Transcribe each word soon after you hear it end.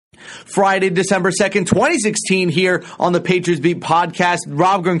Friday, December 2nd, 2016 here on the Patriots Beat podcast.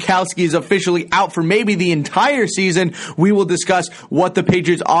 Rob Gronkowski is officially out for maybe the entire season. We will discuss what the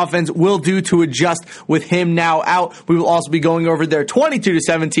Patriots offense will do to adjust with him now out. We will also be going over their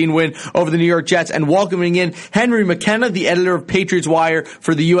 22-17 win over the New York Jets and welcoming in Henry McKenna, the editor of Patriots Wire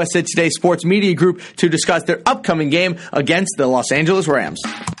for the USA Today Sports Media Group, to discuss their upcoming game against the Los Angeles Rams.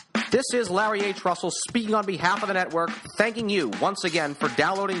 This is Larry H. Russell speaking on behalf of the network, thanking you once again for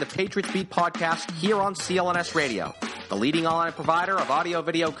downloading the Patriots Beat podcast here on CLNS Radio, the leading online provider of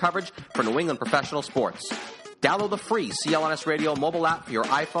audio-video coverage for New England professional sports. Download the free CLNS Radio mobile app for your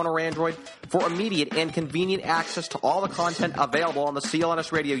iPhone or Android for immediate and convenient access to all the content available on the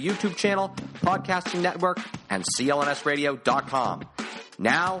CLNS Radio YouTube channel, podcasting network, and clnsradio.com.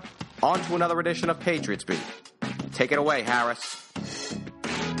 Now, on to another edition of Patriots Beat. Take it away, Harris.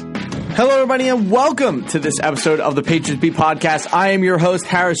 Hello, everybody, and welcome to this episode of the Patriots Beat podcast. I am your host,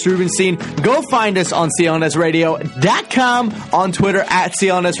 Harris Rubenstein. Go find us on clnsradio.com, on Twitter at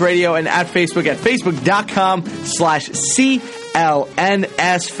CLNS Radio, and at Facebook at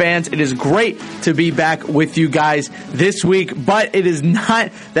facebook.com/CLNS fans. It is great to be back with you guys this week, but it is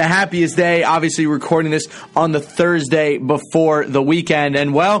not the happiest day. Obviously, recording this on the Thursday before the weekend,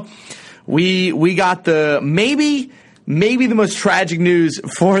 and well, we got the maybe the most tragic news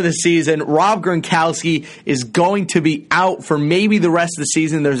for the season. Rob Gronkowski is going to be out for maybe the rest of the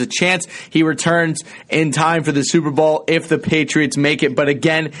season. There's a chance he returns in time for the Super Bowl if the Patriots make it. But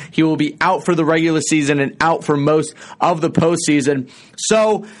again, he will be out for the regular season and out for most of the postseason.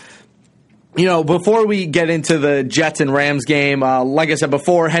 So, you know, before we get into the Jets and Rams game, like I said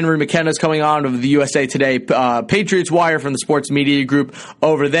before, Henry McKenna is coming on of the USA Today Patriots Wire from the Sports Media Group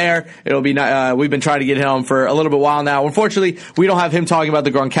over there. It'll be we've been trying to get him for a little bit while now. Unfortunately, we don't have him talking about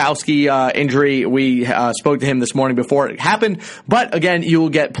the Gronkowski injury. We spoke to him this morning before it happened, but again, you will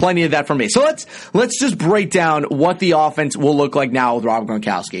get plenty of that from me. So let's just break down what the offense will look like now with Rob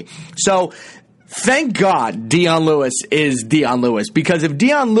Gronkowski. So, thank God Dion Lewis is Dion Lewis, because if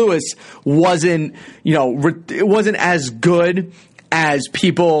Dion Lewis wasn't as good as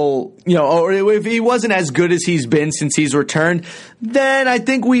people, or if he wasn't as good as he's been since he's returned, then I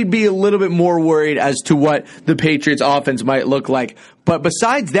think we'd be a little bit more worried as to what the Patriots offense might look like. But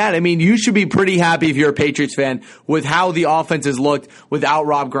besides that, I mean, you should be pretty happy if you're a Patriots fan with how the offense has looked without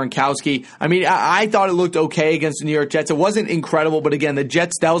Rob Gronkowski. I mean, I thought it looked okay against the New York Jets. It wasn't incredible, but again, the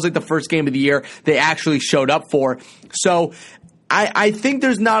Jets, that was like the first game of the year they actually showed up for. So I think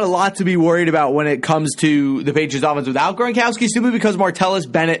there's not a lot to be worried about when it comes to the Patriots offense without Gronkowski, simply because Martellus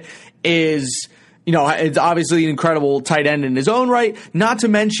Bennett is, it's obviously an incredible tight end in his own right. Not to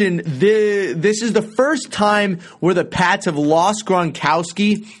mention, this is the first time where the Pats have lost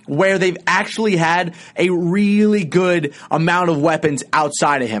Gronkowski where they've actually had a really good amount of weapons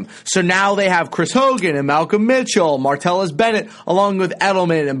outside of him. So now they have Chris Hogan and Malcolm Mitchell, Martellus Bennett, along with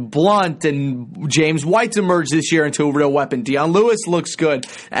Edelman and Blunt, and James White's emerged this year into a real weapon. Dion Lewis looks good.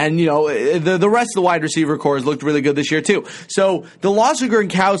 And, the rest of the wide receiver core has looked really good this year too. So the loss of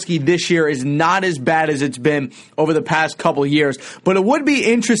Gronkowski this year is not as bad as it's been over the past couple of years. But it would be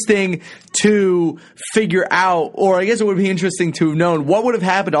interesting to figure out, or I guess it would be interesting to have known what would have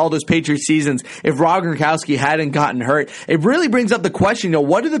happened to all those Patriots seasons if Rob Gronkowski hadn't gotten hurt. It really brings up the question,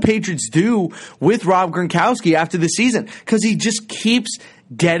 what do the Patriots do with Rob Gronkowski after the season? Because he just keeps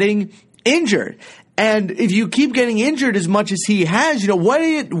getting injured. And if you keep getting injured as much as he has, what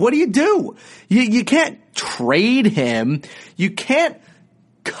do you do? You can't trade him. You can't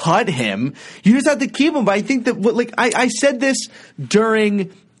cut him. You just have to keep him. But I think that, I said this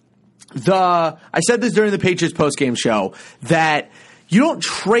during the Patriots postgame show, that you don't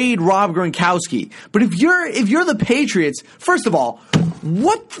trade Rob Gronkowski. But if you're the Patriots, first of all,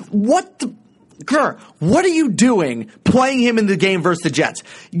 what are you doing playing him in the game versus the Jets?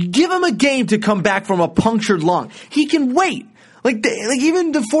 Give him a game to come back from a punctured lung. He can wait.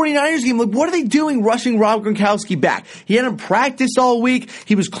 Even the 49ers game, what are they doing rushing Rob Gronkowski back? He hadn't practiced all week.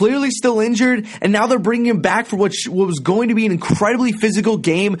 He was clearly still injured, and now they're bringing him back for what was going to be an incredibly physical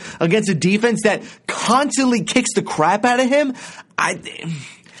game against a defense that constantly kicks the crap out of him. I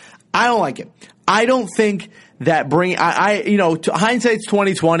don't like it. I don't think that hindsight's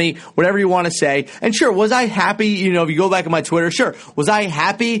 20/20, whatever you want to say. And sure, was I happy, if you go back on my Twitter, sure, was I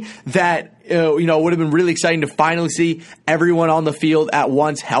happy that, it would have been really exciting to finally see everyone on the field at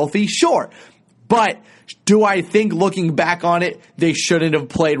once healthy? Sure. But do I think, looking back on it, they shouldn't have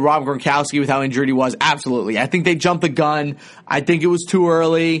played Rob Gronkowski with how injured he was? Absolutely. I think they jumped the gun. I think it was too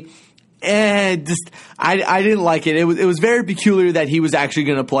early. And I didn't like it. It was very peculiar that he was actually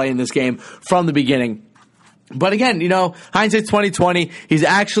going to play in this game from the beginning. But again, hindsight's 2020. He's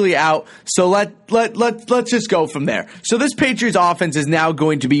actually out. So let's just go from there. So this Patriots offense is now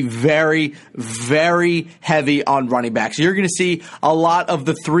going to be very, very heavy on running backs. You're going to see a lot of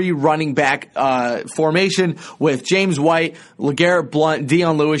the 3 running back formation with James White, LeGarrette Blount,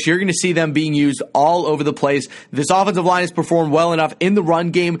 Dion Lewis. You're going to see them being used all over the place. This offensive line has performed well enough in the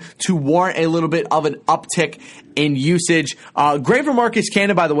run game to warrant a little bit of an uptick in usage. Great for Marcus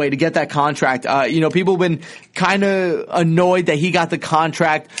Cannon, by the way, to get that contract. People have been kind of annoyed that he got the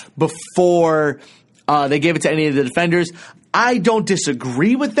contract before they gave it to any of the defenders. I don't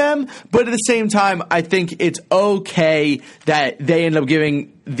disagree with them, but at the same time, I think it's okay that they end up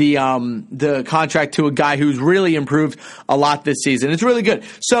giving the contract to a guy who's really improved a lot this season. It's really good.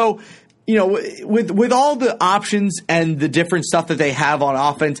 So, with all the options and the different stuff that they have on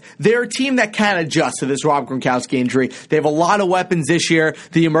offense, they're a team that can adjust to this Rob Gronkowski injury. They have a lot of weapons this year.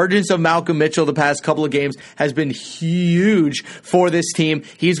 The emergence of Malcolm Mitchell the past couple of games has been huge for this team.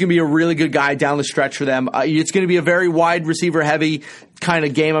 He's going to be a really good guy down the stretch for them. It's going to be a very wide receiver heavy kind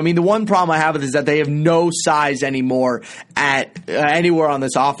of game. I mean, the one problem I have with it is that they have no size anymore at anywhere on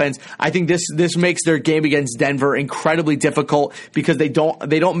this offense. I think this makes their game against Denver incredibly difficult because they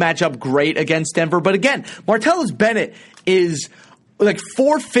don't match up great against Denver. But again, Martellus Bennett is like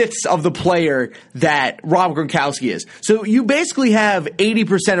 4/5 of the player that Rob Gronkowski is. So you basically have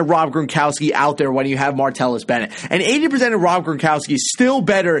 80% of Rob Gronkowski out there when you have Martellus Bennett. And 80% of Rob Gronkowski is still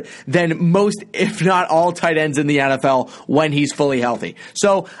better than most, if not all, tight ends in the NFL when he's fully healthy.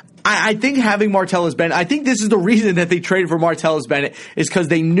 So I think having Martellus Bennett, I think this is the reason that they traded for Martellus Bennett, is because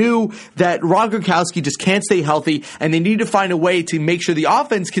they knew that Rob Gronkowski just can't stay healthy, and they need to find a way to make sure the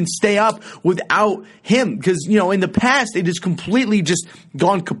offense can stay up without him. Because, in the past, it has completely just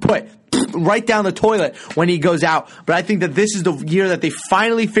gone kaput, right down the toilet when he goes out. But I think that this is the year that they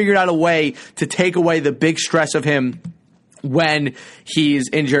finally figured out a way to take away the big stress of him when he's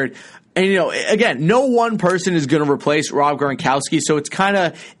injured. And, again, no one person is going to replace Rob Gronkowski, so it's kind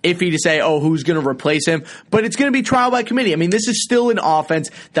of iffy to say, who's going to replace him? But it's going to be trial by committee. I mean, this is still an offense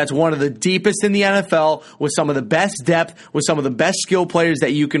that's one of the deepest in the NFL, with some of the best depth, with some of the best skill players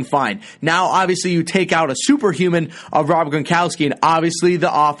that you can find. Now, obviously, you take out a superhuman of Rob Gronkowski, and obviously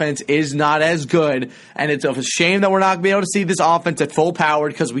the offense is not as good, and it's a shame that we're not going to be able to see this offense at full power,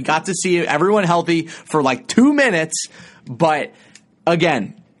 because we got to see everyone healthy for like 2 minutes. But,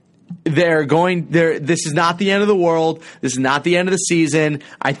 again, this is not the end of the world. This is not the end of the season.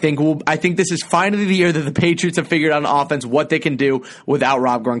 I think this is finally the year that the Patriots have figured out on offense what they can do without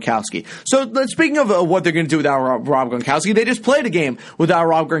Rob Gronkowski. So speaking of what they're going to do without Rob Gronkowski, they just played a game without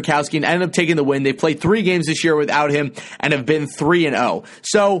Rob Gronkowski and ended up taking the win. They played 3 games this year without him and have been 3-0.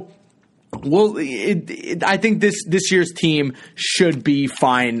 So, I think this year's team should be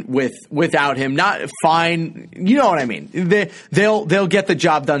fine without him. Not fine, you know what I mean. They'll get the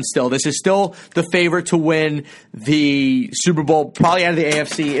job done still. This is still the favorite to win the Super Bowl, probably out of the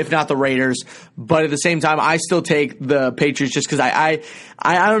AFC, if not the Raiders. But at the same time, I still take the Patriots just because I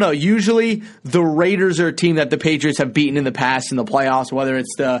don't know. Usually the Raiders are a team that the Patriots have beaten in the past in the playoffs, whether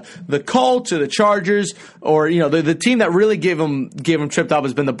it's the Colts or the Chargers, or the team that really gave them tripped up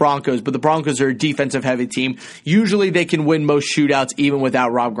has been the Broncos. But the Broncos are a defensive heavy team. Usually they can win most shootouts even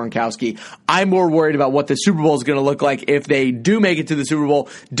without Rob Gronkowski. I'm more worried about what the Super Bowl is going to look like if they do make it to the Super Bowl.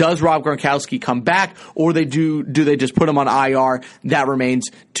 Does Rob Gronkowski come back, or do they just put him on IR? That remains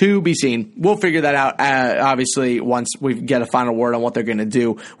to be seen. We'll figure that out obviously once we get a final word on what they're going to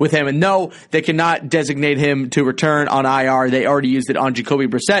do with him. And no, they cannot designate him to return on IR. They already used it on Jacoby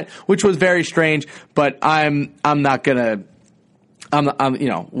Brissett, which was very strange, but I'm not going to what are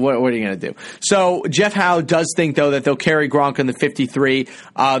you going to do? So Jeff Howe does think, though, that they'll carry Gronk in the 53.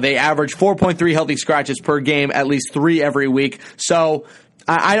 They average 4.3 healthy scratches per game, at least 3 every week. So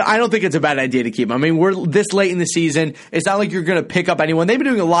I don't think it's a bad idea to keep him. I mean, we're this late in the season. It's not like you're going to pick up anyone. They've been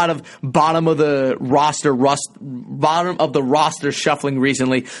doing a lot of bottom of the roster shuffling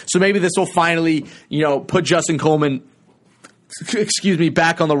recently. So maybe this will finally, put Justin Coleman,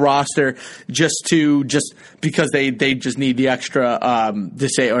 back on the roster just because they just need the extra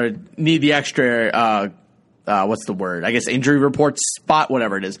what's the word? I guess injury report spot,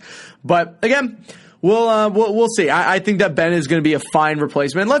 whatever it is. But again, we'll see. I think that Bennett is going to be a fine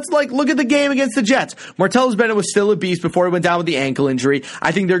replacement. Let's look at the game against the Jets. Martellus Bennett was still a beast before he went down with the ankle injury.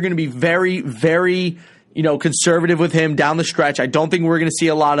 I think they're going to be very, very conservative with him down the stretch. I don't think we're going to see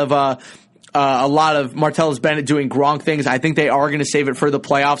a lot of a lot of Martellus Bennett doing Gronk things. I think they are going to save it for the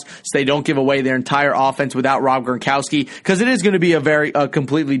playoffs so they don't give away their entire offense without Rob Gronkowski, because it is going to be a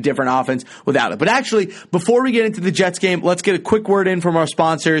completely different offense without it. But actually, before we get into the Jets game, let's get a quick word in from our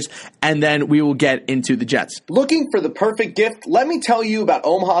sponsors, and then we will get into the Jets. Looking for the perfect gift? Let me tell you about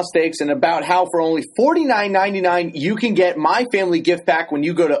Omaha Steaks and about how for only $49.99 you can get my family gift pack when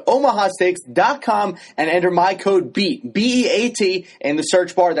you go to omahasteaks.com and enter my code BEAT, B-E-A-T, in the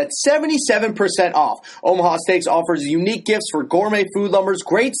search bar. That's 77% off. Omaha Steaks offers unique gifts for gourmet food lovers,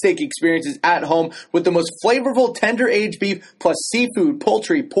 great steak experiences at home with the most flavorful tender aged beef plus seafood,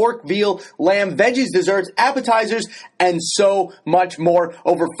 poultry, pork, veal, lamb, veggies, desserts, appetizers, and so much more.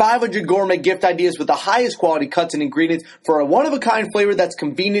 Over 500 gourmet gift ideas with the highest quality cuts and ingredients for a one-of-a-kind flavor that's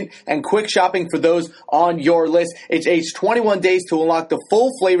convenient and quick shopping for those on your list. It's aged 21 days to unlock the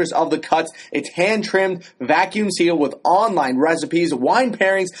full flavors of the cuts. It's hand-trimmed, vacuum-sealed with online recipes, wine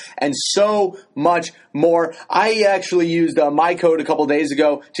pairings, and so much more. I actually used my code a couple days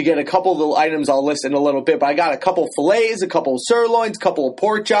ago to get a couple of the items I'll list in a little bit, but I got a couple fillets, a couple of sirloins, a couple of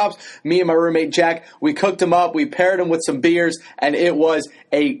pork chops. Me and my roommate Jack, we cooked them up, we paired them with some beers, and it was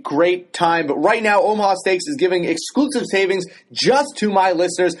a great time. But right now, Omaha Steaks is giving exclusive savings just to my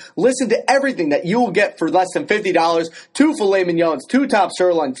listeners. Listen to everything that you will get for less than $50. 2 filet mignons, 2 top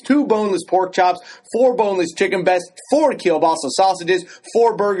sirloins, 2 boneless pork chops, 4 boneless chicken breasts, 4 kielbasa sausages,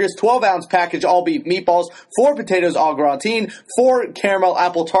 4 burgers, 12-ounce package all beef meatballs, 4 potatoes au gratin, 4 caramel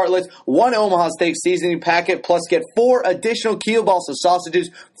apple tartlets, 1 Omaha Steak seasoning packet, plus get 4 additional kielbasa sausages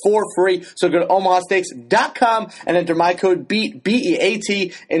for free. So go to omahasteaks.com and enter my code BEAT,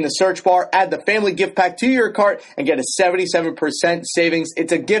 B-E-A-T, in the search bar. Add the family gift pack to your cart and get a 77% savings.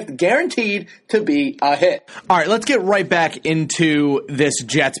 It's a gift guaranteed to be a hit. All right, let's get right back into this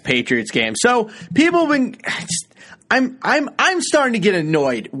Jets-Patriots game. So people have been... I'm starting to get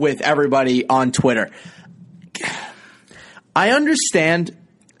annoyed with everybody on Twitter. I understand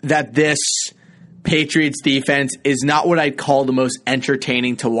that this Patriots defense is not what I'd call the most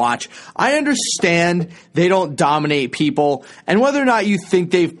entertaining to watch. I understand they don't dominate people, and whether or not you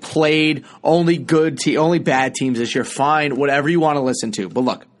think they've played only bad teams this year, fine, whatever you want to listen to. But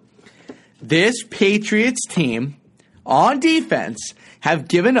look, this Patriots team on defense have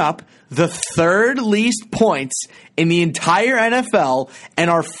given up the 3rd least points in the entire NFL and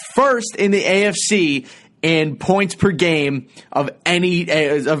are 1st in the AFC in points per game of any team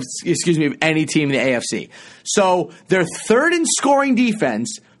in the AFC. So they're 3rd in scoring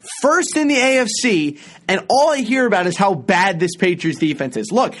defense, 1st in the AFC, and all I hear about is how bad this Patriots defense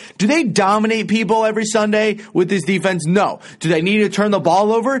is. Look, do they dominate people every Sunday with this defense? No. Do they need to turn the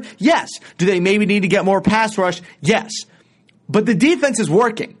ball over? Yes. Do they maybe need to get more pass rush? Yes. But the defense is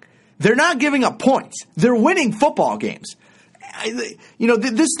working. They're not giving up points. They're winning football games. This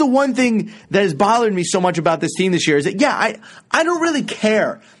is the one thing that has bothered me so much about this team this year is that, I don't really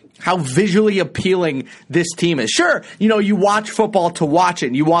care how visually appealing this team is. Sure, you watch football to watch it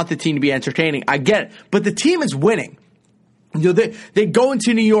and you want the team to be entertaining. I get it. But the team is winning. They go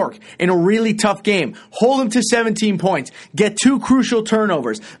into New York in a really tough game, hold them to 17 points, get 2 crucial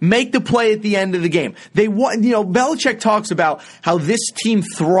turnovers, make the play at the end of the game. Belichick talks about how this team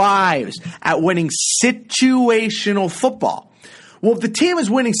thrives at winning situational football. Well, if the team is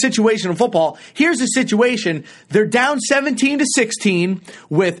winning situational football, here's the situation. They're down 17-16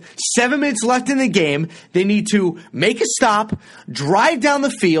 with 7 minutes left in the game. They need to make a stop, drive down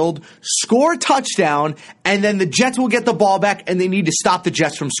the field, score a touchdown, and then the Jets will get the ball back, and they need to stop the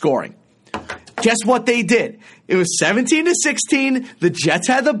Jets from scoring. Guess what they did? It was 17-16. The Jets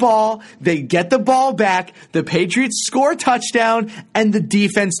had the ball. They get the ball back. The Patriots score a touchdown, and the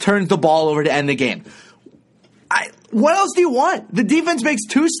defense turns the ball over to end the game. What else do you want? The defense makes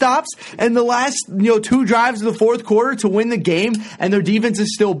 2 stops in the last 2 drives of the 4th quarter to win the game, and their defense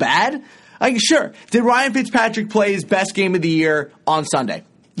is still bad? Sure. Did Ryan Fitzpatrick play his best game of the year on Sunday?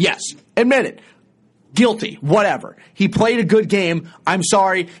 Yes. Admit it. Guilty. Whatever. He played a good game. I'm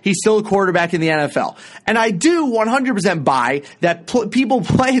sorry. He's still a quarterback in the NFL. And I do 100% buy that people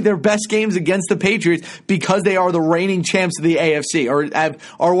play their best games against the Patriots because they are the reigning champs of the AFC or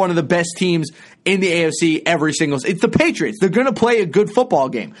are one of the best teams in the AFC every single. It's the Patriots. They're going to play a good football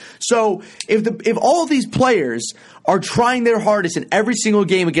game. So if all of these players are trying their hardest in every single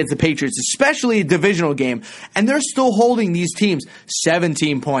game against the Patriots, especially a divisional game, and they're still holding these teams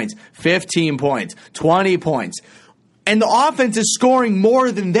 17 points, 15 points, 20 points, and the offense is scoring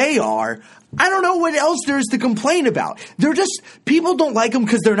more than they are, I don't know what else there is to complain about. People don't like them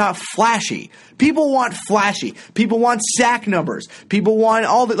because they're not flashy. People want flashy. People want sack numbers. People want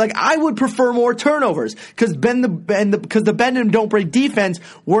all the, like, I would prefer more turnovers because the bend and don't break defense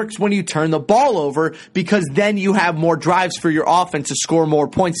works when you turn the ball over, because then you have more drives for your offense to score more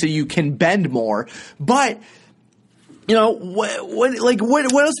points so you can bend more. But what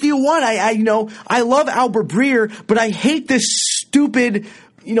else do you want? I love Albert Breer, but I hate this stupid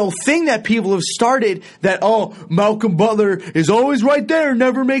thing that people have started that, Malcolm Butler is always right there,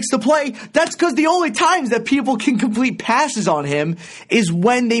 never makes the play. That's because the only times that people can complete passes on him is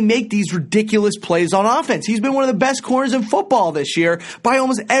when they make these ridiculous plays on offense. He's been one of the best corners in football this year by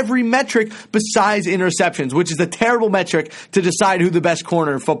almost every metric besides interceptions, which is a terrible metric to decide who the best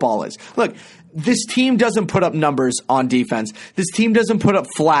corner in football is. Look, this team doesn't put up numbers on defense. This team doesn't put up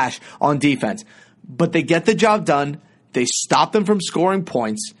flash on defense. But they get the job done. They stop them from scoring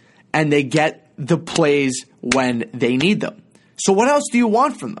points, and they get the plays when they need them. So what else do you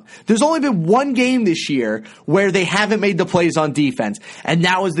want from them? There's only been one game this year where they haven't made the plays on defense, and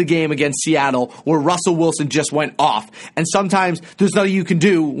that was the game against Seattle where Russell Wilson just went off. And sometimes there's nothing you can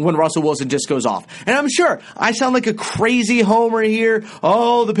do when Russell Wilson just goes off. And I'm sure I sound like a crazy homer here.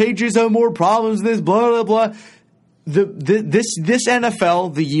 Oh, the Patriots have more problems than this, blah, blah, blah. This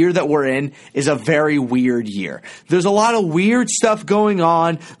NFL, the year that we're in, is a very weird year. There's a lot of weird stuff going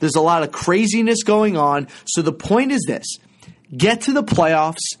on. There's a lot of craziness going on. So the point is this: get to the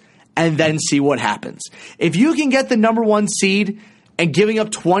playoffs and then see what happens. If you can get the number one seed and giving up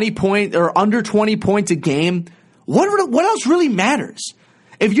 20 points or under 20 points a game, what else really matters?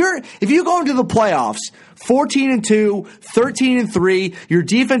 If you go into the playoffs 14-2, 13-3, your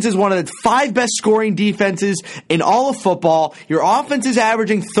defense is one of the 5 best scoring defenses in all of football, your offense is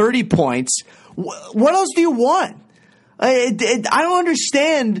averaging 30 points, what else do you want? I don't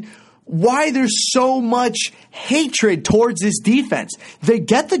understand why there's so much hatred towards this defense. They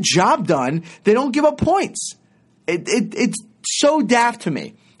get the job done. They don't give up points. It's so daft to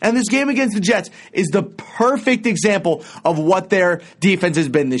me. And this game against the Jets is the perfect example of what their defense has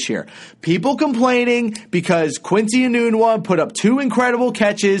been this year. People complaining because Quincy Enunwa put up 2 incredible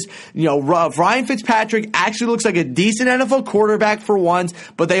catches. Ryan Fitzpatrick actually looks like a decent NFL quarterback for once,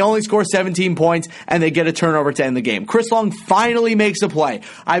 but they only score 17 points and they get a turnover to end the game. Chris Long finally makes a play.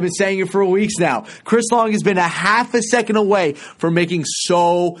 I've been saying it for weeks now. Chris Long has been a half a second away from making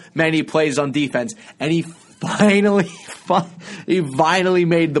so many plays on defense, and he finally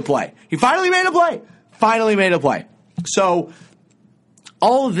made the play. He finally made a play. So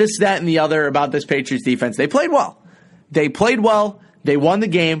all of this, that, and the other about this Patriots defense, they played well. They won the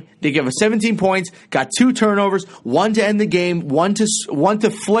game. They gave us 17 points, got 2 turnovers, 1 to end the game, one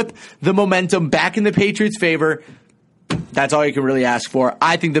to flip the momentum back in the Patriots' favor. That's all you can really ask for.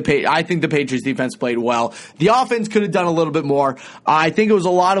 I think the Patriots defense played well. The offense could have done a little bit more. I think it was a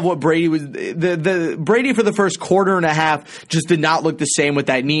lot of what Brady was. The Brady for the first quarter and a half just did not look the same with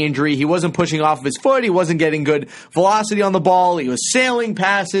that knee injury. He wasn't pushing off of his foot. He wasn't getting good velocity on the ball. He was sailing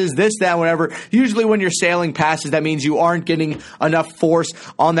passes, this, that, whatever. Usually when you're sailing passes, that means you aren't getting enough force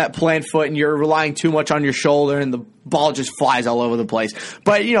on that plant foot and you're relying too much on your shoulder and the ball just flies all over the place.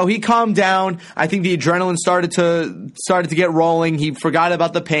 But, he calmed down. I think the adrenaline started to get rolling. He forgot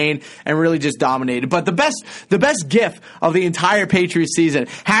about the pain and really just dominated. But the best gif of the entire Patriots season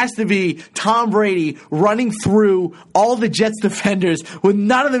has to be Tom Brady running through all the Jets defenders with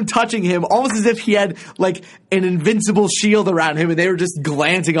none of them touching him, almost as if he had like an invincible shield around him and they were just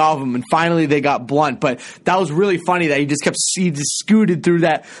glancing off him, and finally they got blunt. But that was really funny that he just scooted through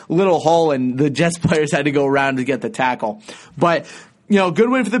that little hole and the Jets players had to go around to get the tackle. But good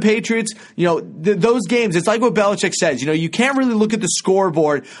win for the Patriots. Those games, it's like what Belichick says. You can't really look at the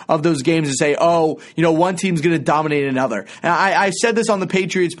scoreboard of those games and say, one team's going to dominate another. And I said this on the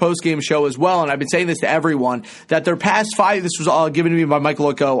Patriots postgame show as well, and I've been saying this to everyone, that their past 5, this was all given to me by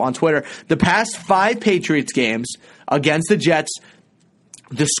Michael Occo on Twitter, the past 5 Patriots games against the Jets,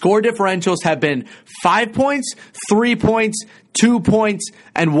 the score differentials have been 5 points, 3 points, 2 points,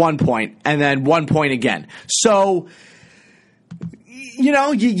 and 1 point, and then 1 point again. So,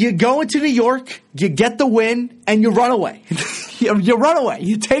 you go into New York, you get the win, and you run away. You run away.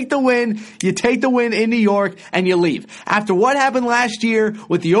 You take the win in New York, and you leave. After what happened last year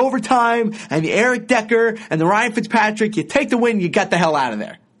with the overtime and the Eric Decker and the Ryan Fitzpatrick, you take the win, you get the hell out of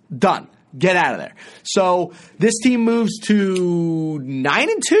there. Done. Get out of there. So this team moves to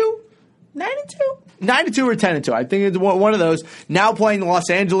 9-2? 9-2 or 10-2. I think it's one of those. Now playing the Los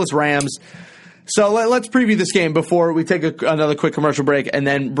Angeles Rams. So let's preview this game before we take another quick commercial break and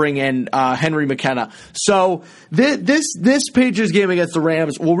then bring in Henry McKenna. So this Patriots game against the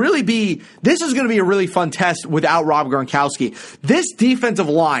Rams will really be – this is going to be a really fun test without Rob Gronkowski. This defensive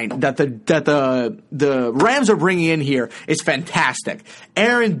line that the Rams are bringing in here is fantastic.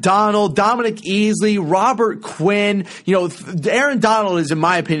 Aaron Donald, Dominic Easley, Robert Quinn. Aaron Donald is, in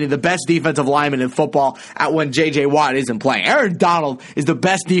my opinion, the best defensive lineman in football at when J.J. Watt isn't playing. Aaron Donald is the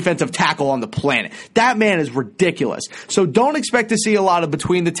best defensive tackle on the planet. That man is ridiculous. So don't expect to see a lot of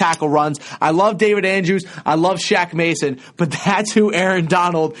between the tackle runs. I love David Andrews. I love Shaq Mason, but that's who Aaron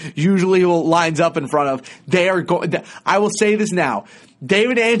Donald usually lines up in front of. I will say this now.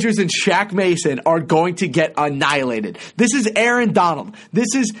 David Andrews and Shaq Mason are going to get annihilated. This is Aaron Donald.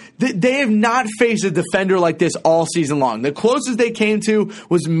 They have not faced a defender like this all season long. The closest they came to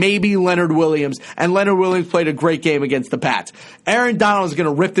was maybe Leonard Williams, and Leonard Williams played a great game against the Pats. Aaron Donald is going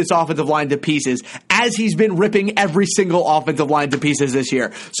to rip this offensive line to pieces, as he's been ripping every single offensive line to pieces this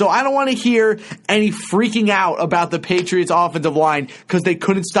year. So I don't want to hear any freaking out about the Patriots offensive line because they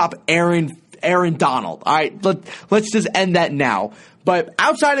couldn't stop Aaron Donald. All right, let's just end that now. But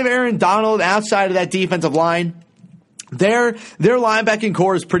outside of Aaron Donald, outside of that defensive line, their linebacking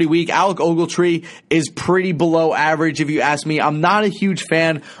core is pretty weak. Alec Ogletree is pretty below average, if you ask me. I'm not a huge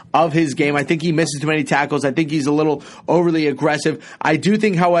fan of his game. I think he misses too many tackles. I think he's a little overly aggressive. I do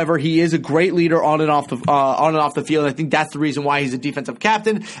think, however, he is a great leader on and off the field. I think that's the reason why he's a defensive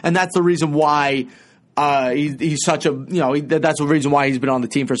captain, and that's the reason why he's such a that's the reason why he's been on the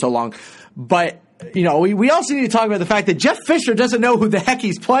team for so long. But we also need to talk about the fact that Jeff Fisher doesn't know who the heck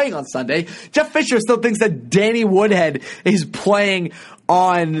he's playing on Sunday. Jeff Fisher still thinks that Danny Woodhead is playing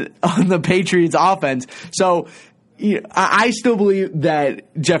on the Patriots offense. So I still believe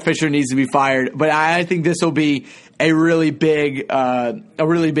that Jeff Fisher needs to be fired, but I think this will be a really big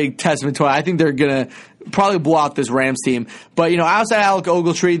testament to it. I think they're gonna probably blow out this Rams team. But, outside Alec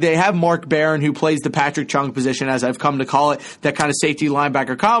Ogletree, they have Mark Barron, who plays the Patrick Chung position, as I've come to call it. That kind of safety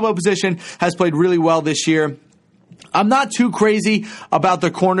linebacker combo position has played really well this year. I'm not too crazy about the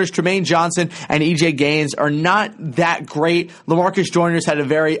corners. Tremaine Johnson and E.J. Gaines are not that great. LaMarcus Joyner's had a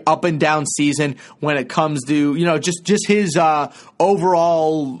very up and down season when it comes to, just his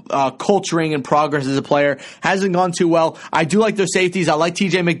overall culturing and progress as a player. Hasn't gone too well. I do like their safeties. I like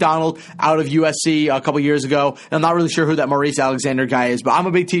T.J. McDonald out of USC a couple years ago. And I'm not really sure who that Maurice Alexander guy is, but I'm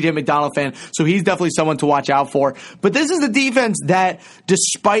a big T.J. McDonald fan, so he's definitely someone to watch out for. But this is the defense that,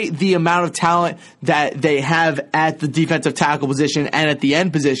 despite the amount of talent that they have at the defensive tackle position and at the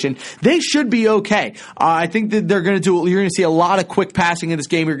end position, they should be okay. I think that you're going to see a lot of quick passing in this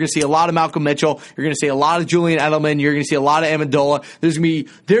game. You're going to see a lot of Malcolm Mitchell. You're going to see a lot of Julian Edelman. You're going to see a lot of Amendola.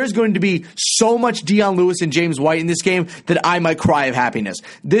 There's going to be so much Dion Lewis and James White in this game that I might cry of happiness.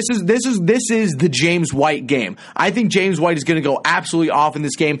 This is the James White game. I think James White is going to go absolutely off in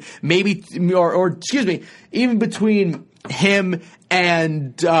this game. Maybe, even between him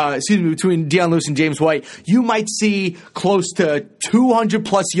and between Dion Lewis and James White, you might see close to 200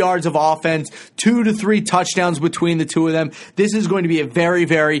 plus yards of offense, 2 to 3 touchdowns between the two of them. This is going to be a very,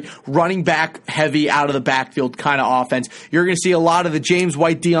 very running back heavy out of the backfield kind of offense. You're going to see a lot of the James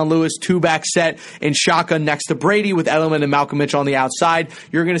White, Dion Lewis 2-back set in shotgun next to Brady with Edelman and Malcolm Mitchell on the outside.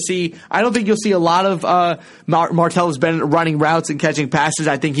 You're going to see, I don't think you'll see a lot of Martellus Bennett running routes and catching passes.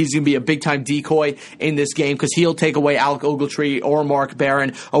 I think he's going to be a big time decoy in this game because he'll take away Alec Ogletree or Mark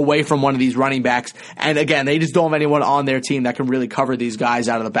Barron away from one of these running backs. And again, they just don't have anyone on their team that can really cover these guys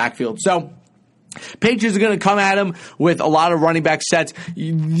out of the backfield. So Patriots are going to come at him with a lot of running back sets.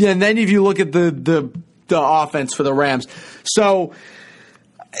 And then if you look at the offense for the Rams, so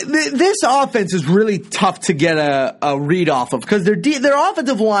this offense is really tough to get a read off of because their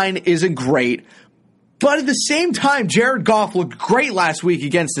offensive line isn't great. But at the same time, Jared Goff looked great last week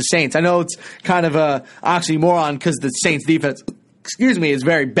against the Saints. I know it's kind of a oxymoron because the Saints defense, is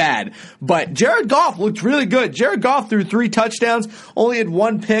very bad. But Jared Goff looked really good. Jared Goff threw 3 touchdowns, only had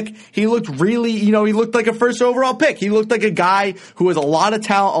 1 pick. He looked really, he looked like a first overall pick. He looked like a guy who has a lot of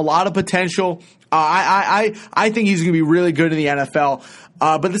talent, a lot of potential. I think he's going to be really good in the NFL.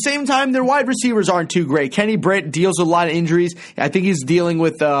 But at the same time, their wide receivers aren't too great. Kenny Britt deals with a lot of injuries. I think he's dealing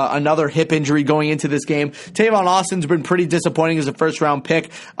with another hip injury going into this game. Tavon Austin's been pretty disappointing as a first-round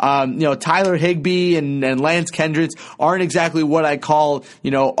pick. Tyler Higbee and Lance Kendricks aren't exactly what I call,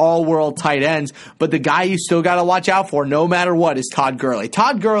 all-world tight ends. But the guy you still got to watch out for, no matter what, is Todd Gurley.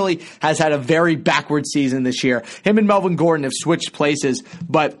 Todd Gurley has had a very backward season this year. Him and Melvin Gordon have switched places,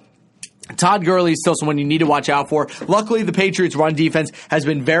 but Todd Gurley is still someone you need to watch out for. Luckily, the Patriots' run defense has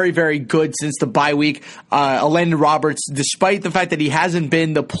been very, very good since the bye week. Elandon Roberts, despite the fact that he hasn't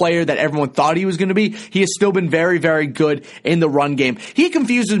been the player that everyone thought he was going to be, he has still been very, very good in the run game. He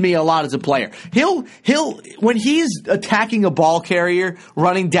confuses me a lot as a player. He'll when he's attacking a ball carrier,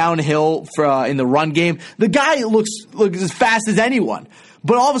 running downhill in the run game, the guy looks as fast as anyone.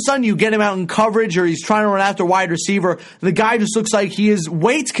 But all of a sudden, you get him out in coverage, or he's trying to run after wide receiver. The guy just looks like he has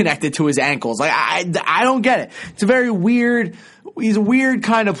weights connected to his ankles. Like I don't get it. It's a very weird. He's a weird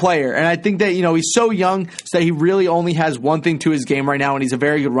kind of player, and I think that he's so young, so that he really only has one thing to his game right now, and he's a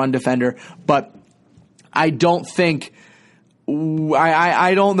very good run defender. But I don't think.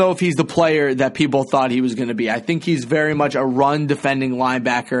 I don't know if he's the player that people thought he was going to be. I think he's very much a run defending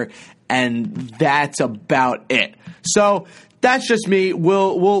linebacker, and that's about it. So. That's just me.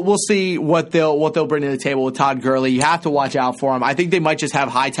 We'll see what they'll bring to the table with Todd Gurley. You have to watch out for him. I think they might just have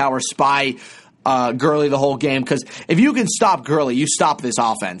Hightower spy Gurley the whole game, because if you can stop Gurley, you stop this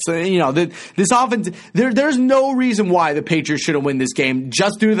offense. This offense, there's no reason why the Patriots shouldn't win this game,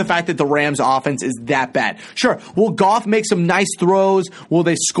 just due to the fact that the Rams offense is that bad. Sure, will Goff make some nice throws? Will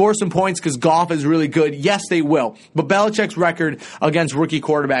they score some points because Goff is really good? Yes, they will. But Belichick's record against rookie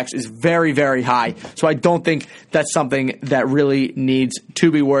quarterbacks is very, very high. So I don't think that's something that really needs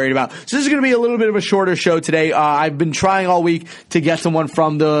to be worried about. So this is going to be a little bit of a shorter show today. I've been trying all week to get someone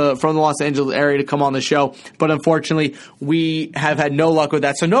from the Los Angeles area to come on the show, but unfortunately we have had no luck with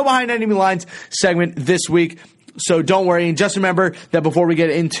that. So no Behind Enemy Lines segment this week. So don't worry, and just remember that before we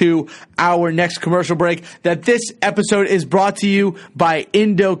get into our next commercial break, that this episode is brought to you by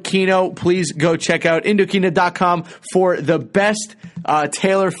Indochino. Please go check out Indochino.com for the best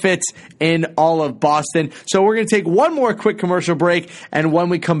tailor fits in all of Boston. So we're going to take one more quick commercial break, and when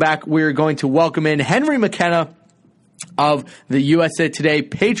we come back, we're going to welcome in Henry McKenna of the USA Today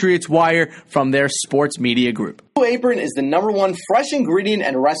Patriots Wire from their sports media group. Blue Apron is the #1 fresh ingredient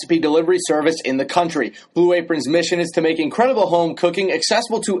and recipe delivery service in the country. Blue Apron's mission is to make incredible home cooking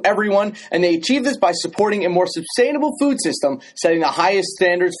accessible to everyone, and they achieve this by supporting a more sustainable food system, setting the highest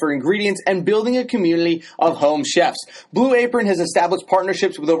standards for ingredients, and building a community of home chefs. Blue Apron has established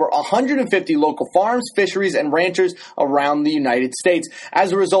partnerships with over 150 local farms, fisheries, and ranchers around the United States.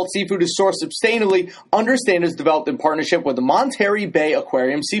 As a result, seafood is sourced sustainably under standards developed in partnership with the Monterey Bay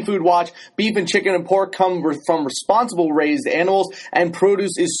Aquarium Seafood Watch. Beef and chicken and pork come from responsible raised animals, and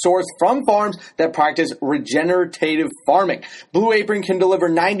produce is sourced from farms that practice regenerative farming. Blue Apron can deliver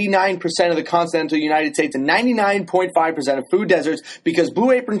 99% of the continental United States and 99.5% of food deserts because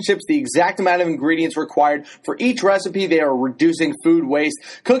Blue Apron ships the exact amount of ingredients required for each recipe. They are reducing food waste.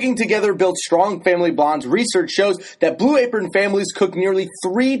 Cooking together builds strong family bonds. Research shows that Blue Apron families cook nearly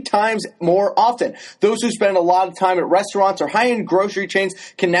 3 times more often. Those who spend a lot of time at restaurants or high-end grocery chains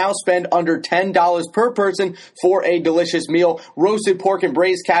can now spend under $10 per person for a delicious meal. Roasted pork and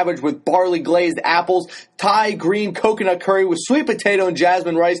braised cabbage with barley glazed apples, Thai green coconut curry with sweet potato and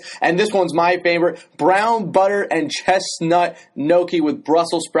jasmine rice, and this one's my favorite, brown butter and chestnut gnocchi with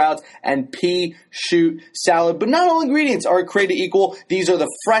Brussels sprouts and pea shoot salad. But not all ingredients are created equal. These are the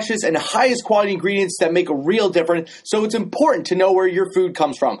freshest and highest quality ingredients that make a real difference, so it's important to know where your food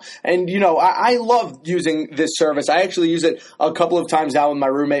comes from. And, I love using this service. I actually use it a couple of times now with my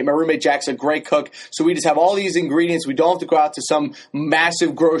roommate. My roommate Jack's a great cook, so we just have all these ingredients. We don't have to go out to some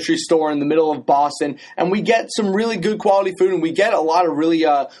massive grocery store in the middle of Boston, and we get some really good quality food, and we get a lot of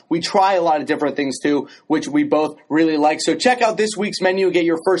we try a lot of different things too, which we both really like. So check out this week's menu and get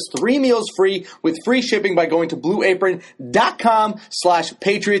your first 3 meals free with free shipping by going to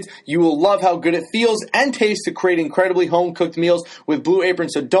blueapron.com/Patriots. You will love how good it feels and tastes to create incredibly home-cooked meals with Blue Apron,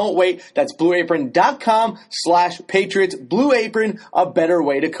 so don't wait. That's blueapron.com/Patriots. Blue Apron, a better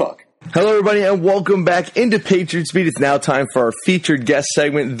way to cook. Hello, everybody, and welcome back into Patriots Beat. It's now time for our featured guest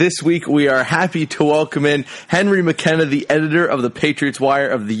segment. This week, we are happy to welcome in Henry McKenna, the editor of the Patriots Wire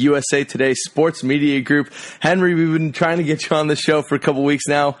of the USA Today Sports Media Group. Henry, we've been trying to get you on the show for a couple weeks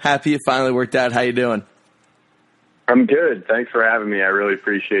now. Happy it finally worked out. How you doing? I'm good. Thanks for having me. I really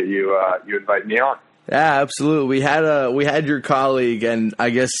appreciate you inviting me on. Yeah, absolutely. We had your colleague and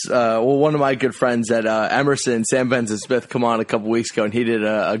I guess one of my good friends at Emerson, Sam Benson-Smith, come on a couple weeks ago, and he did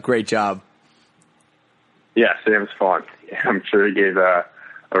a great job. Yeah, Sam's fun. I'm sure he gave a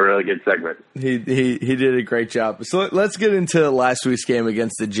really good segment. He did a great job. So let's get into last week's game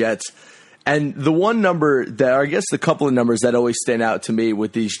against the Jets. And the one number that, or I guess the couple of numbers that always stand out to me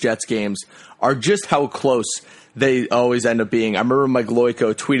with these Jets games are just how close they always end up being. I remember Mike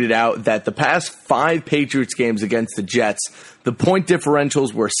Loico tweeted out that the past 5 Patriots games against the Jets, the point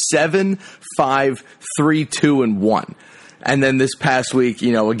differentials were 7, 5, 3, 2, and 1. and then this past week,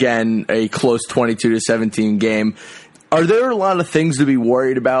 again, a close 22-17 game. Are there a lot of things to be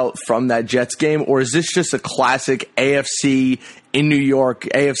worried about from that Jets game, or is this just a classic AFC in New York,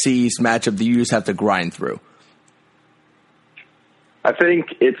 AFC East matchup that you just have to grind through? I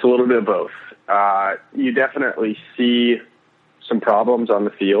think it's a little bit of both. You definitely see some problems on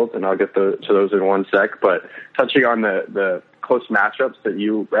the field, and I'll get to those in one sec, but touching on the close matchups that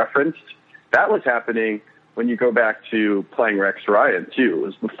you referenced, that was happening when you go back to playing Rex Ryan, too. It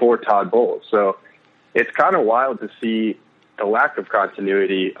was before Todd Bowles. So it's kind of wild to see the lack of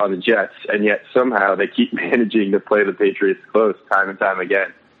continuity on the Jets, and yet somehow they keep managing to play the Patriots close time and time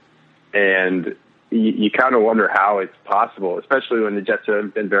again. And you kind of wonder how it's possible, especially when the Jets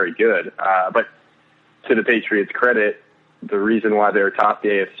have been very good. But to the Patriots' credit, the reason why they're top the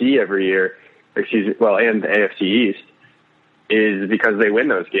AFC every year, and the AFC East, is because they win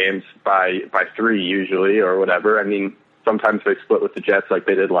those games by 3 usually or whatever. I mean, sometimes they split with the Jets like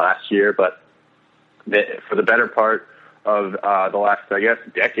they did last year, but for the better part of the last, I guess,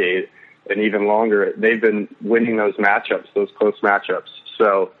 decade and even longer, they've been winning those matchups, those close matchups.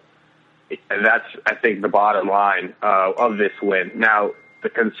 So that's, I think, the bottom line of this win. Now, the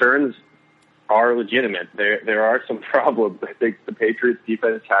concerns are legitimate. There are some problems. I think the Patriots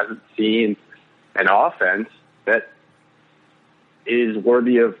defense hasn't seen an offense that is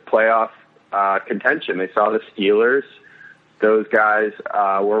worthy of playoff contention. They saw the Steelers. Those guys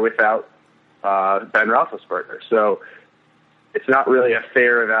were without Ben Roethlisberger. So it's not really a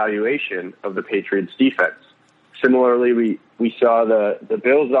fair evaluation of the Patriots defense. Similarly, we saw the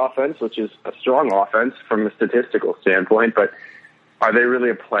Bills offense, which is a strong offense from a statistical standpoint, but are they really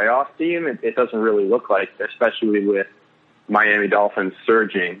a playoff team? It doesn't really look like, especially with Miami Dolphins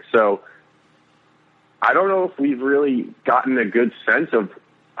surging. So I don't know if we've really gotten a good sense of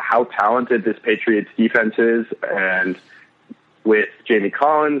how talented this Patriots defense is, and with Jamie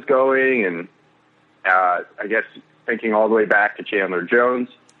Collins going, and I guess thinking all the way back to Chandler Jones,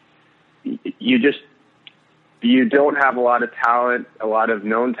 you don't have a lot of talent, a lot of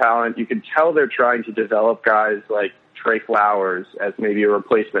known talent. You can tell they're trying to develop guys like Trey Flowers as maybe a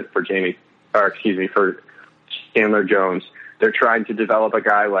replacement for for Chandler Jones. They're trying to develop a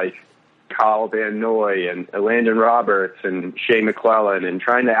guy like Kyle Van Noy and Landon Roberts and Shea McClellan, and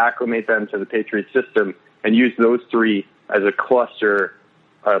trying to acclimate them to the Patriots system and use those three as a cluster,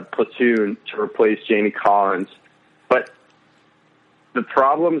 platoon to replace Jamie Collins. But the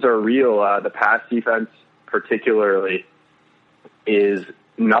problems are real. The pass defense particularly is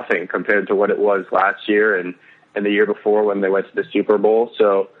nothing compared to what it was last year and the year before when they went to the Super Bowl.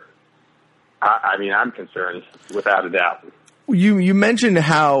 So, I mean, I'm concerned without a doubt. You mentioned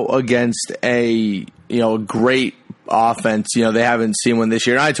how against a great offense, they haven't seen one this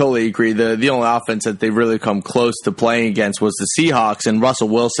year, and I totally agree. The only offense that they've really come close to playing against was the Seahawks, and Russell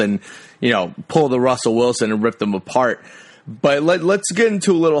Wilson, pulled the Russell Wilson and ripped them apart. But let's get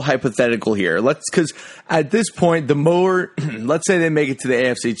into a little hypothetical here. Because at this point, the more, let's say they make it to the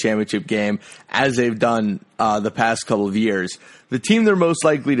AFC Championship game, as they've done the past couple of years, the team they're most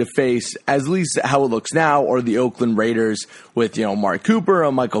likely to face, at least how it looks now, are the Oakland Raiders with, Mark Cooper,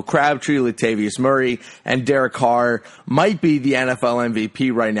 Michael Crabtree, Latavius Murray, and Derek Carr might be the NFL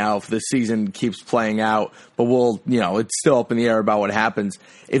MVP right now if the season keeps playing out. But it's still up in the air about what happens.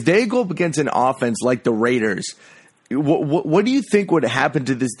 If they go up against an offense like the Raiders, what do you think would happen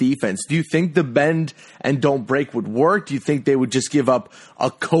to this defense? Do you think the bend and don't break would work? Do you think they would just give up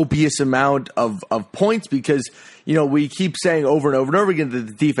a copious amount of points? Because, we keep saying over and over and over again that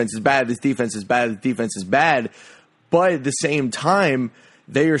the defense is bad, this defense is bad, the defense is bad. But at the same time,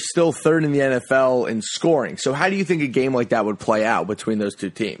 they are still third in the NFL in scoring. So how do you think a game like that would play out between those two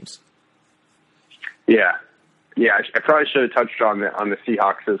teams? Yeah, I probably should have touched on the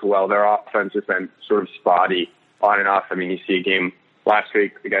Seahawks as well. Their offense has been sort of spotty on and off. I mean, you see a game last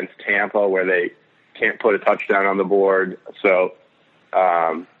week against Tampa where they can't put a touchdown on the board. So,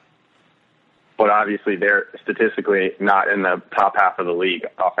 but obviously they're statistically not in the top half of the league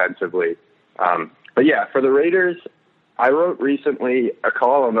offensively. But yeah, for the Raiders, I wrote recently a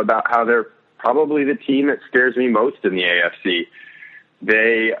column about how they're probably the team that scares me most in the AFC.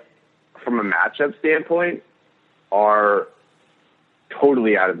 They, from a matchup standpoint, are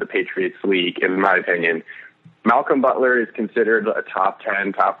totally out of the Patriots league, in my opinion. Malcolm Butler is considered a top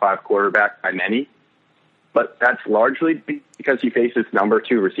 10, top 5 quarterback by many, but that's largely because he faces number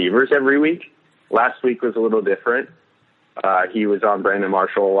 2 receivers every week. Last week was a little different. He was on Brandon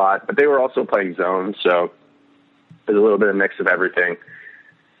Marshall a lot, but they were also playing zone, so there's a little bit of mix of everything.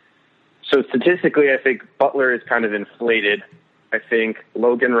 So statistically, I think Butler is kind of inflated. I think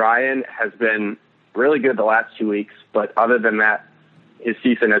Logan Ryan has been really good the last 2 weeks, but other than that, his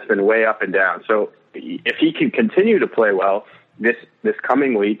season has been way up and down. So if he can continue to play well this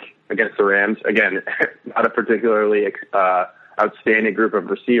coming week against the Rams, again, not a particularly outstanding group of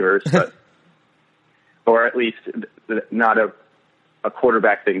receivers, but or at least not a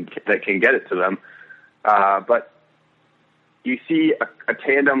quarterback that can get it to them. But you see a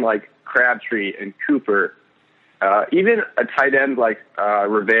tandem like Crabtree and Cooper, even a tight end like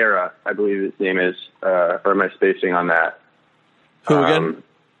Rivera, I believe his name is, or am I spacing on that? Who again?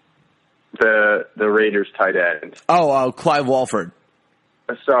 The Raiders tight end. Clive Walford.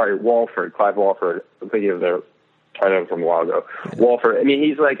 Sorry, Walford. Clive Walford. I'm thinking of the tight end from a while ago. Walford. I mean,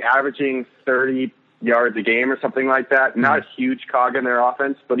 he's like averaging 30 yards a game or something like that. Not a huge cog in their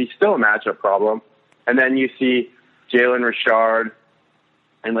offense, but he's still a matchup problem. And then you see Jalen Richard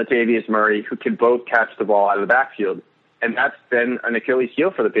and Latavius Murray, who can both catch the ball out of the backfield. And that's been an Achilles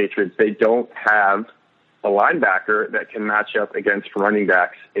heel for the Patriots. They don't have a linebacker that can match up against running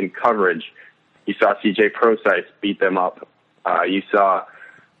backs in coverage. You saw C.J. Prosise beat them up. You saw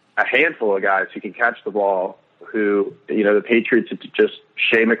a handful of guys who can catch the ball who, the Patriots, just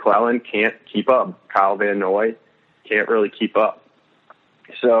Shea McClellan can't keep up. Kyle Van Noy can't really keep up.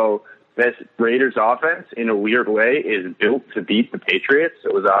 So this Raiders offense, in a weird way, is built to beat the Patriots.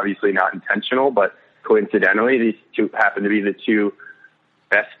 It was obviously not intentional, but coincidentally, these two happen to be the two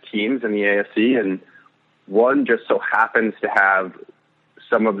best teams in the AFC, and one just so happens to have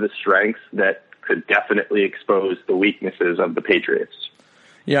some of the strengths that could definitely expose the weaknesses of the Patriots.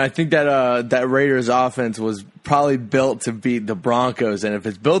 Yeah, I think that Raiders offense was probably built to beat the Broncos, and if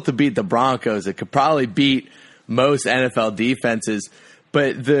it's built to beat the Broncos, it could probably beat most NFL defenses.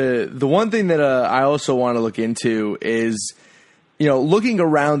 But the one thing that I also want to look into is, looking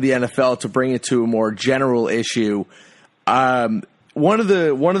around the NFL to bring it to a more general issue. One of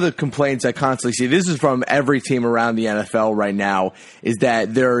the complaints I constantly see, this is from every team around the NFL right now, is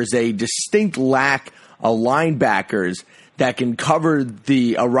that there is a distinct lack of linebackers that can cover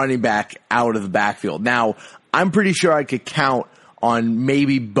a running back out of the backfield. Now, I'm pretty sure I could count on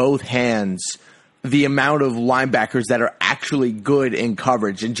maybe both hands the amount of linebackers that are actually good in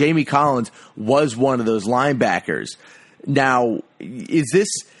coverage, and Jamie Collins was one of those linebackers. Now, is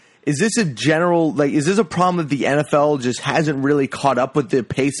this a general, is this a problem that the NFL just hasn't really caught up with the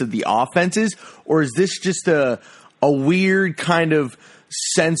pace of the offenses, or is this just a weird kind of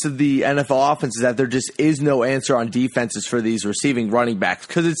sense of the NFL offenses that there just is no answer on defenses for these receiving running backs?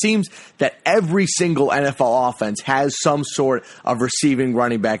 Because it seems that every single NFL offense has some sort of receiving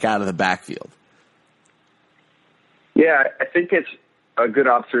running back out of the backfield. Yeah, I think it's a good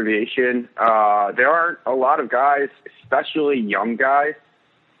observation. There aren't a lot of guys, especially young guys,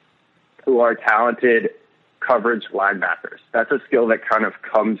 who are talented coverage linebackers. That's a skill that kind of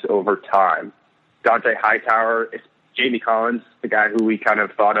comes over time. Dante Hightower, Jamie Collins, the guy who we kind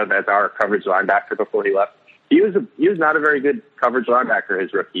of thought of as our coverage linebacker before he left. He was not a very good coverage linebacker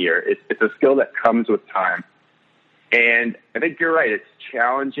his rookie year. It's a skill that comes with time. And I think you're right. It's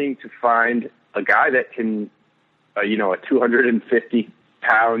challenging to find a guy that can, a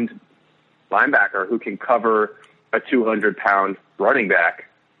 250-pound linebacker who can cover a 200-pound running back,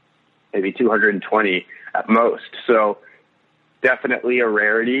 maybe 220 at most. So definitely a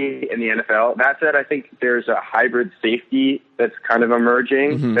rarity in the NFL. That said, I think there's a hybrid safety that's kind of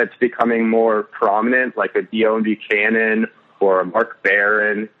emerging that's becoming more prominent, like a Dion Buchanan or a Mark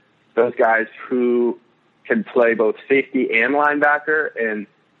Barron, those guys who can play both safety and linebacker, and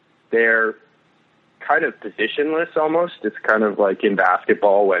they're kind of positionless almost. It's kind of like in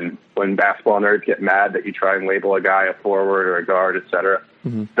basketball when basketball nerds get mad that you try and label a guy a forward or a guard, et cetera.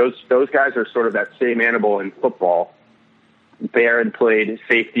 Those guys are sort of that same animal in football. Barron played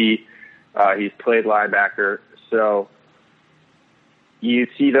safety. He's played linebacker. So you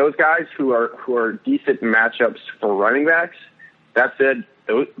see those guys who are decent matchups for running backs. That said,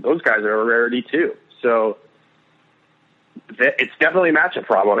 those guys are a rarity too. So it's definitely a matchup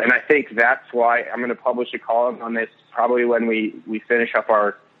problem, and I think that's why I'm going to publish a column on this probably when we finish up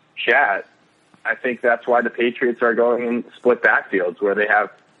our chat. I think that's why the Patriots are going in split backfields, where they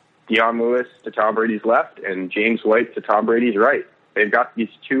have Dion Lewis to Tom Brady's left and James White to Tom Brady's right. They've got these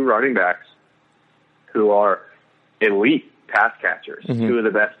two running backs who are elite pass catchers, two of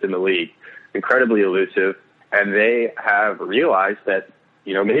the best in the league, incredibly elusive, and they have realized that,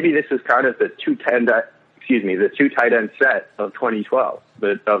 maybe this is kind of the two tight end set of 2012,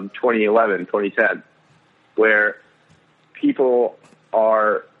 of 2011, 2010, where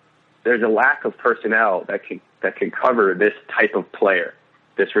there's a lack of personnel that can cover this type of player,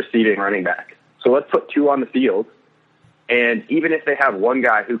 this receiving running back. So let's put two on the field And even if they have one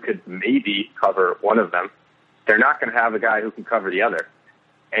guy who could maybe cover one of them, they're not going to have a guy who can cover the other.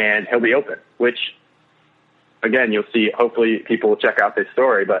 And he'll be open, which, again, you'll see, hopefully people will check out this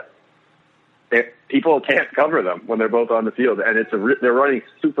story, but people can't cover them when they're both on the field. And they're running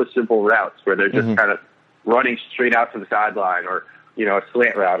super simple routes where they're just kind of running straight out to the sideline or, a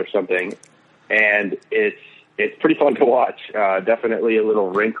slant route or something. And it's pretty fun to watch. Definitely a little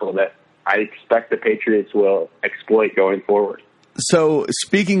wrinkle that I expect the Patriots will exploit going forward. So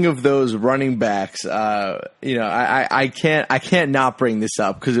speaking of those running backs, I can't not bring this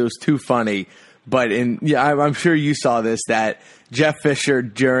up because it was too funny. But I'm sure you saw this, that Jeff Fisher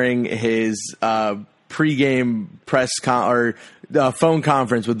during his pregame phone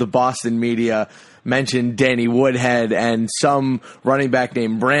conference with the Boston media mentioned Danny Woodhead and some running back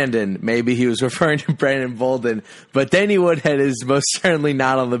named Brandon. Maybe he was referring to Brandon Bolden, but Danny Woodhead is most certainly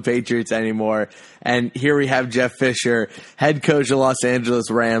not on the Patriots anymore. And here we have Jeff Fisher, head coach of Los Angeles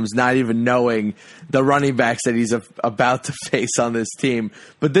Rams, not even knowing the running backs that he's about to face on this team.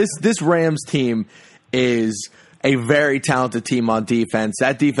 But this Rams team is a very talented team on defense.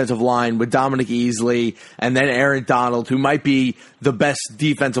 That defensive line with Dominic Easley and then Aaron Donald, who might be the best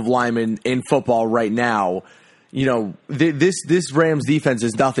defensive lineman in football right now. This Rams defense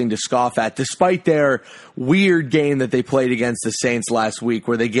is nothing to scoff at, despite their weird game that they played against the Saints last week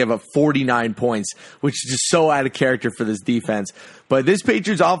where they gave up 49 points, which is just so out of character for this defense. But this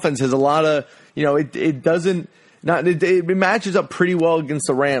Patriots offense has a lot of, it matches up pretty well against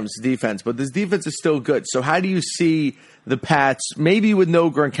the Rams defense, but this defense is still good. So how do you see the Pats, maybe with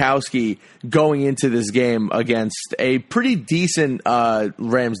no Gronkowski, going into this game against a pretty decent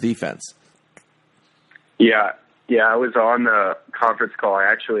Rams defense? Yeah, I was on the conference call.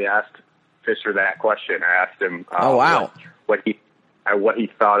 I actually asked Fisher that question. I asked him what he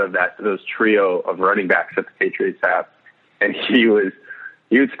thought of those trio of running backs that the Patriots have, and he was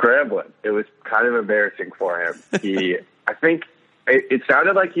scrambling. It was kind of embarrassing for him. I think it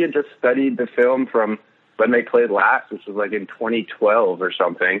sounded like he had just studied the film from when they played last, which was like in 2012 or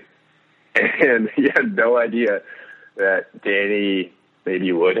something, and he had no idea that Danny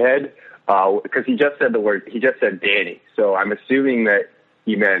maybe Woodhead, because he just said Danny. So I'm assuming that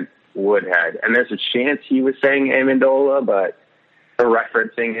he meant Woodhead, and there's a chance he was saying Amendola, but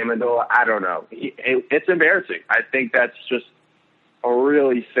referencing Amendola, I don't know. It's embarrassing. I think that's just a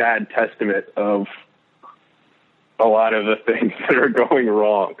really sad testament of a lot of the things that are going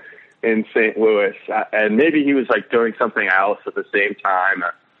wrong in St. Louis. And maybe he was doing something else at the same time.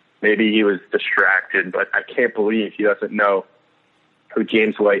 Maybe he was distracted, but I can't believe he doesn't know who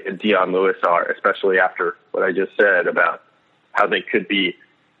James White and Dion Lewis are, especially after what I just said about how they could be,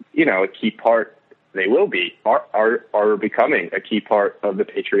 a key part. They will be, are becoming a key part of the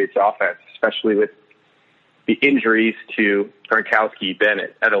Patriots offense, especially with the injuries to Gronkowski,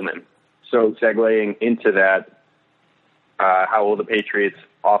 Bennett, Edelman. So segueing into that, how will the Patriots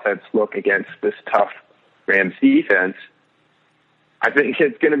offense look against this tough Rams defense? I think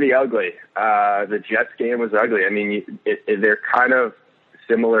it's going to be ugly. The Jets game was ugly. I mean, they're kind of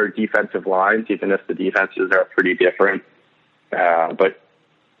similar defensive lines, even if the defenses are pretty different. But,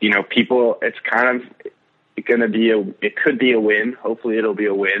 it's kind of going to be it could be a win. Hopefully it'll be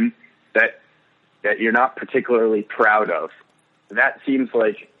a win that you're not particularly proud of. That seems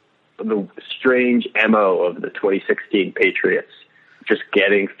like the strange MO of the 2016 Patriots, just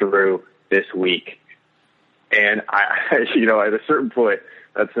getting through this week. And at a certain point,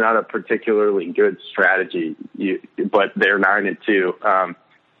 that's not a particularly good strategy. But they're 9-2,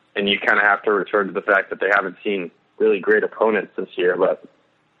 and you kind of have to return to the fact that they haven't seen really great opponents this year. But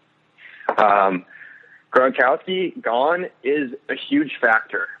Gronkowski gone is a huge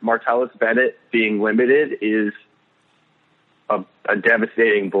factor. Martellus Bennett being limited is a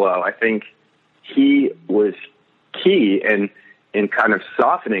devastating blow. I think he was key in kind of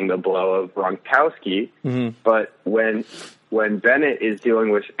softening the blow of Gronkowski. Mm-hmm. But when Bennett is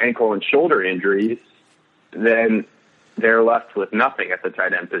dealing with ankle and shoulder injuries, then they're left with nothing at the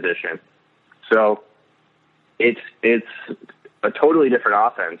tight end position. So it's a totally different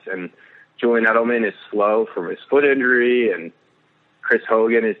offense. And Julian Edelman is slow from his foot injury, and Chris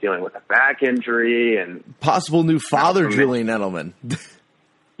Hogan is dealing with a back injury, and possible new father Julian Edelman.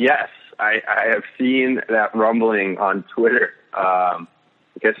 Yes, I have seen that rumbling on Twitter. I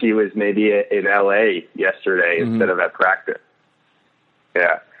guess he was maybe in LA yesterday instead of at practice.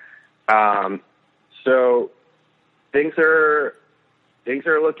 Yeah. So things are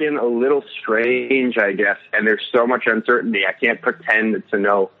looking a little strange, I guess, and there's so much uncertainty. I can't pretend to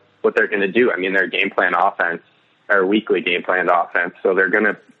know what they're going to do. I mean, their game plan offense, or weekly game plan offense, so they're going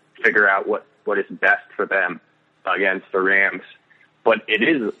to figure out what is best for them. against the Rams. But it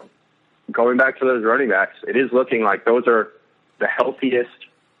is, going back to those running backs, it is looking like those are the healthiest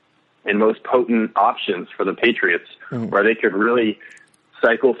and most potent options for the Patriots, where they could really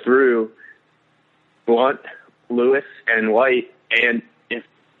cycle through Blunt, Lewis, and White. And if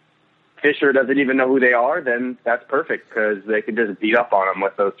Fisher doesn't even know who they are, then that's perfect, because they could just beat up on them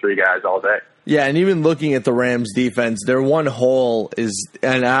with those three guys all day. Yeah, and even looking at the Rams' defense, their one hole is,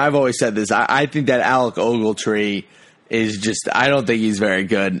 and I've always said this, I think that Alec Ogletree is just, I don't think he's very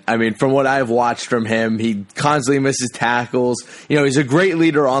good. I mean, from what I've watched from him, he constantly misses tackles. You know, he's a great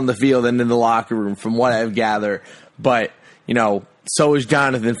leader on the field and in the locker room, from what I've gathered. But, you know, so is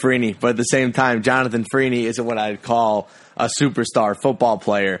Jonathan Freeney. But at the same time, Jonathan Freeney isn't what I'd call a superstar football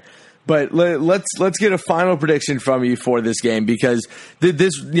player. But let's get a final prediction from you for this game, because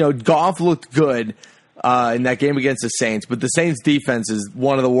this, you know, Goff looked good in that game against the Saints, but the Saints defense is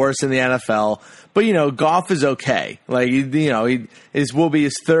one of the worst in the NFL. But, you know, Goff is okay. Like, you know, will be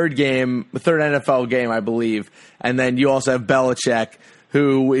his third NFL game, I believe. And then you also have Belichick,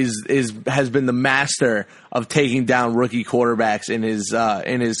 who has been the master of taking down rookie quarterbacks in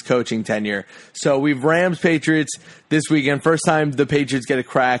his coaching tenure. So we've Rams Patriots this weekend. First time the Patriots get a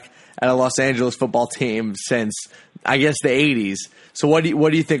crack at a Los Angeles football team since, I guess, the 80s. So what do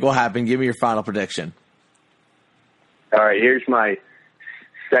you think will happen? Give me your final prediction. All right, here's my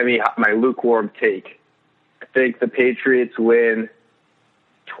lukewarm take. I think the Patriots win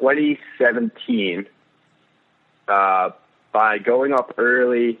 2017 by going up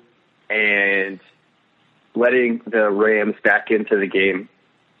early and letting the Rams back into the game,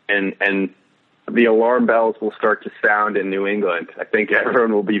 and the alarm bells will start to sound in New England. I think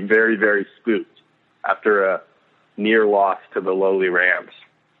everyone will be very, very spooked after a near loss to the lowly Rams.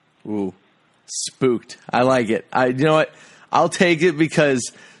 Ooh, spooked. I like it. You know what? I'll take it,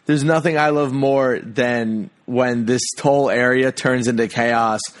 because there's nothing I love more than when this whole area turns into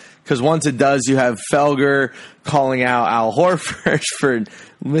chaos. Because once it does, you have Felger calling out Al Horford for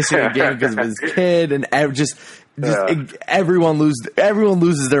missing a game because of his kid, and everyone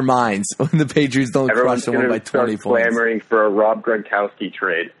loses their minds when the Patriots don't crush someone by 20 points. Clamoring for a Rob Gronkowski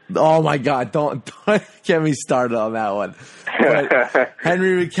trade. Oh my God! Don't get me started on that one. But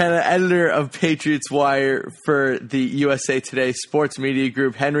Henry McKenna, editor of Patriots Wire for the USA Today Sports Media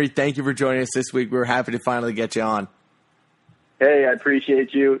Group. Henry, thank you for joining us this week. We're happy to finally get you on. Hey, I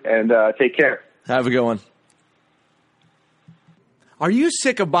appreciate you, and take care. Have a good one. Are you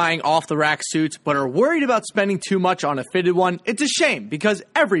sick of buying off-the-rack suits but are worried about spending too much on a fitted one? It's a shame, because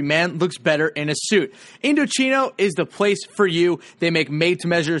every man looks better in a suit. Indochino is the place for you. They make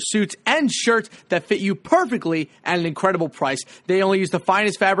made-to-measure suits and shirts that fit you perfectly at an incredible price. They only use the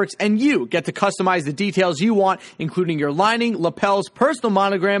finest fabrics, and you get to customize the details you want, including your lining, lapels, personal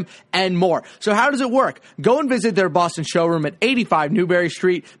monogram, and more. So how does it work? Go and visit their Boston showroom at 85 Newberry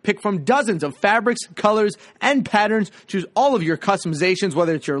Street. Pick from dozens of fabrics, colors, and patterns. Choose all of your customizations,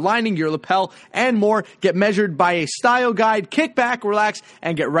 whether it's your lining, your lapel, and more. Get measured by a style guide. Kick back, relax,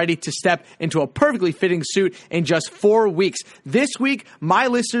 and get ready to step into a perfectly fitting suit in just 4 weeks. This week, my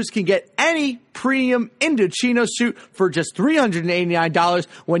listeners can get any premium Indochino suit for just $389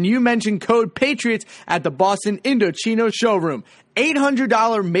 when you mention code PATRIOTS at the Boston Indochino showroom.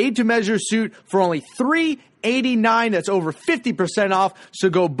 $800 made-to-measure suit for only $389. That's over 50% off. So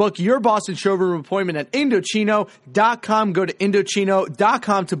go book your Boston showroom appointment at Indochino.com. Go to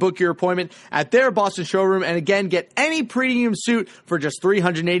Indochino.com to book your appointment at their Boston showroom. And again, get any premium suit for just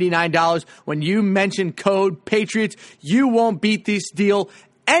 $389 when you mention code PATRIOTS. You won't beat this deal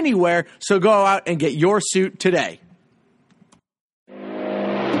anywhere. So go out and get your suit today.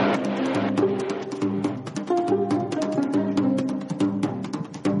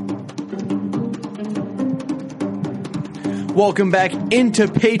 Welcome back into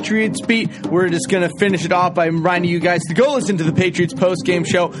Patriots Beat. We're just going to finish it off by reminding you guys to go listen to the Patriots post-game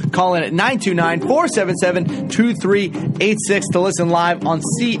show. Call in at 929-477-2386 to listen live on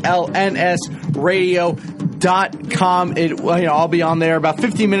CLNSradio.com. I'll be on there about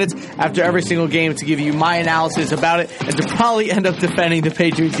 15 minutes after every single game to give you my analysis about it and to probably end up defending the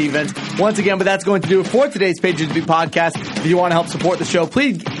Patriots defense once again. But that's going to do it for today's Patriots Beat podcast. If you want to help support the show,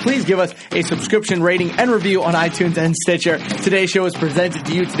 please give us a subscription rating and review on iTunes and Stitcher. Today's show is presented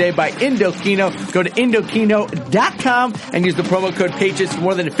to you today by Indochino. Go to Indochino.com and use the promo code PATRIOTS for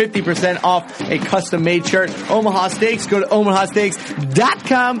more than 50% off a custom-made shirt. Omaha Steaks. Go to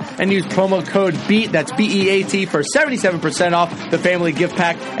OmahaSteaks.com and use promo code BEAT. That's BEAT for 77% off the family gift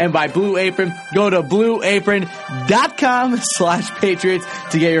pack. And by Blue Apron, go to BlueApron.com/Patriots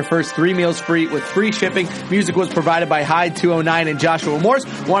to get your first 3 meals free with free shipping. Music was provided by Hyde 209 and Joshua Morse.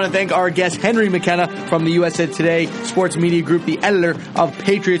 Want to thank our guest, Henry McKenna from the USA Today Sports Media Group, the editor of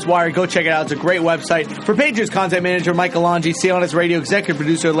Patriots Wire. Go check it out. It's a great website. For Patriots content manager, Michael Longi, CLNS Radio executive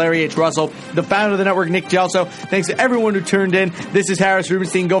producer, Larry H. Russell, the founder of the network, Nick Gelso. Thanks to everyone who tuned in. This is Harris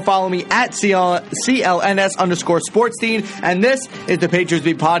Rubenstein. Go follow me at CLNS_Sportstein. And this is the Patriots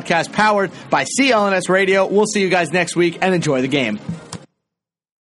Beat podcast powered by CLNS Radio. We'll see you guys next week and enjoy the game.